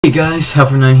Hey guys,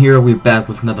 Helper9 here. We're back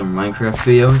with another Minecraft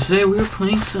video, and today we're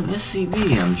playing some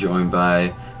SCB. I'm joined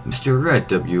by Mr.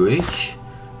 RhettWH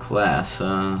class.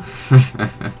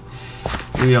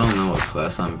 We all know what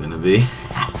class I'm gonna be.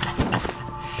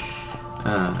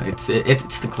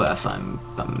 It's the class I'm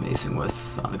amazing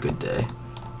with on a good day.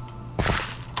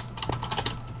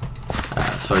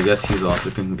 So I guess he's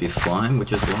also going to be slime,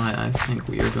 which is why I think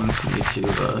we are going to need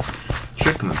to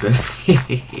trick him a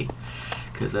bit.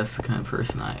 Because that's the kind of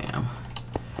person I am.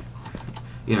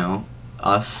 You know,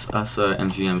 us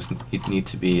MGMs need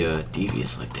to be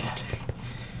devious like that.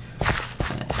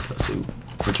 So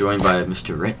we're joined by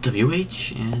Mr.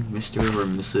 RhettWH and Mr. or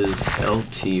Mrs.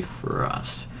 LT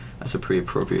Frost. That's a pretty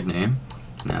appropriate name.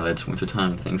 Now that it's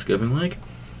wintertime and Thanksgiving-like.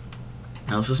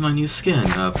 Now this is my new skin.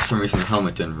 For some reason the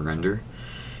helmet didn't render.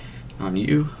 On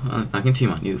you, I can team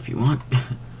on you if you want.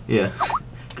 Yeah.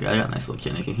 I got a nice little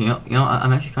kid. You know,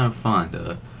 I'm actually kind of fond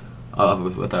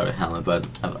without a helmet, but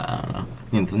I don't know.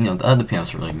 You know, the other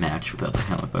pants really match without the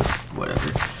helmet, but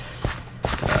whatever.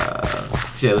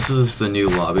 So yeah, this is just the new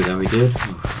lobby that we did.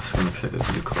 I was gonna pick a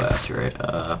new class, right?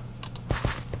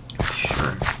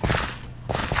 Sure.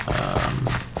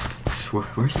 So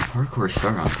where's the parkour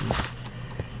start on this?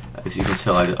 As you can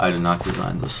tell, I did not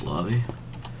design this lobby.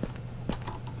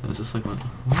 Is this like what?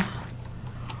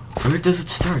 Where does it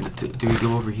start? Do we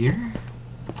go over here?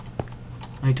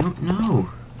 I don't know.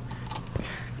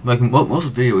 Like most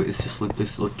of the video is just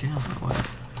looking out that way.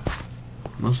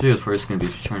 Most videos are just gonna be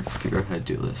trying to figure out how to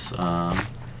do this. No.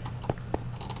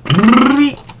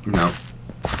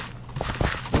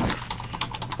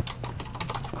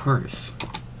 Of course.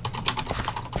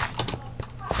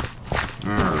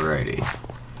 Alrighty.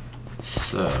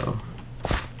 So,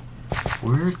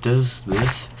 where does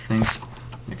this thing?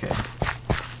 Okay.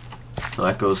 So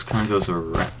that kind of goes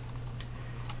around.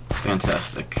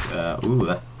 Fantastic. Ooh,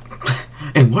 that.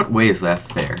 In what way is that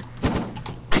fair?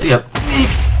 See ya.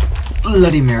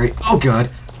 Bloody Mary. Oh God.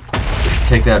 Just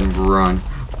take that and run.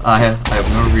 I have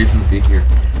no reason to be here.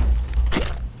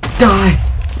 Die!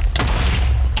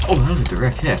 Oh, that was a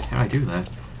direct hit. How did I do that?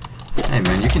 Hey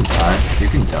man, you can die. You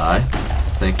can die.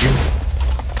 Thank you.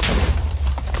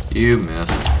 You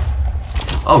missed.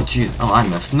 Oh jeez. Oh, I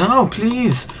missed. No,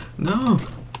 please. No.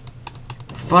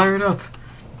 Fire it up.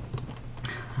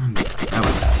 That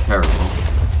was terrible.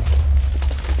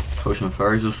 Potion of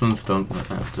fire resistance. Don't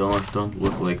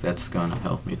look like that's gonna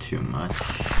help me too much.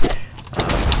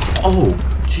 Oh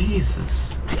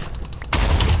Jesus!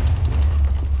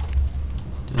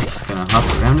 Just gonna hop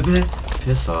around a bit.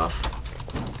 Piss off.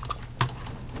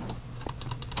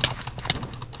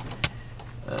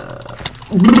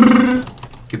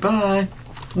 Goodbye.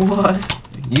 What?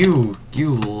 You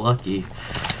lucky.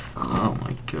 Oh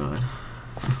my God.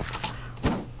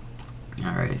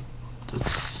 Alright,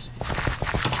 let's...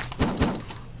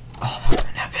 Oh, that would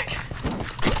have been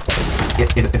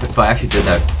epic. If I actually did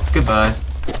that... Goodbye.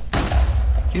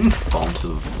 He didn't fall into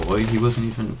the void, he wasn't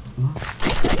even...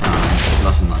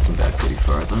 must have knocked him back pretty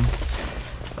far then.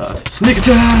 Sneak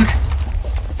attack!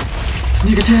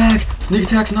 Sneak attack! Sneak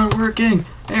attack's not working!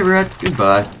 Hey Rhett,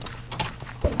 goodbye.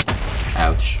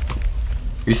 Ouch.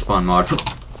 Respawn mod for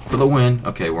the win.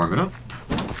 Okay, warm it up.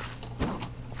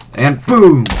 And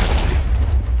boom!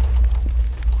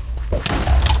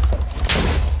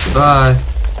 Goodbye.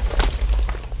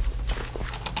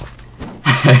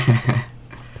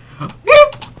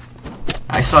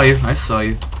 I saw you. I saw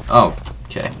you. Oh,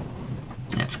 okay.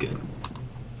 That's good.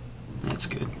 That's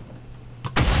good.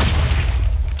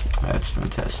 That's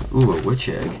fantastic. Ooh, a witch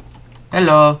egg.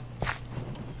 Hello.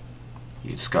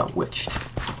 You just got witched.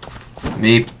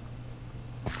 Me.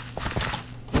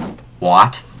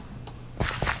 What?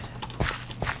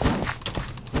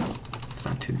 It's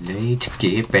not too late to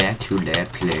get back to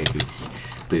that place.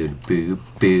 Boo boo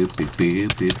boo boo boo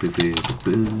boo boo boo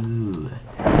boo.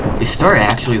 Is Star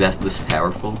actually this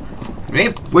powerful?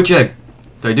 Hey, witch egg.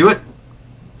 Did I do it?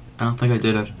 I don't think I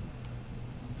did it.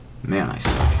 Man, I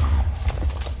suck.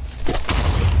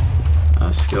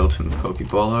 Skeleton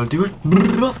Pokeball. I'll do it.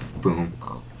 Boom.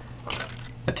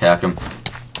 Attack him.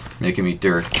 Making me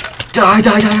dirt. Die,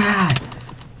 die, die, die!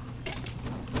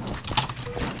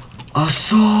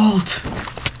 Assault!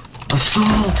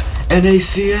 Assault!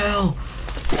 NaCl!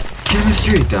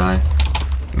 Chemistry! Die.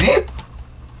 Me?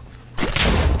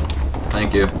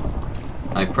 Thank you.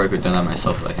 I probably could have done that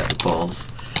myself if I had the balls.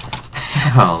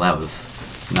 Oh, that was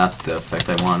not the effect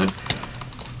I wanted.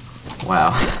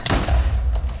 Wow.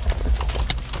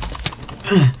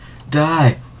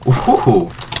 Die!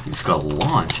 Ooh! You just got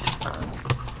launched.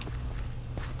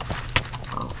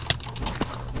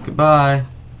 Goodbye.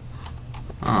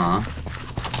 Aw.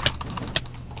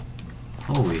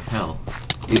 Holy hell.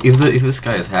 If this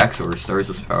guy is hacks or stars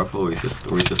as powerful, or he's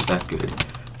just that good.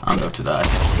 I'm about to die.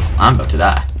 I'm about to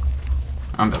die.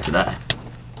 I'm about to die.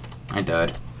 I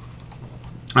died.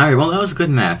 Alright, well that was a good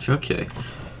match, okay.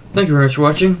 Thank you very much for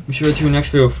watching. Be sure to tune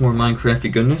next video for more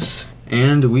Minecrafty goodness,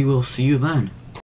 and we will see you then.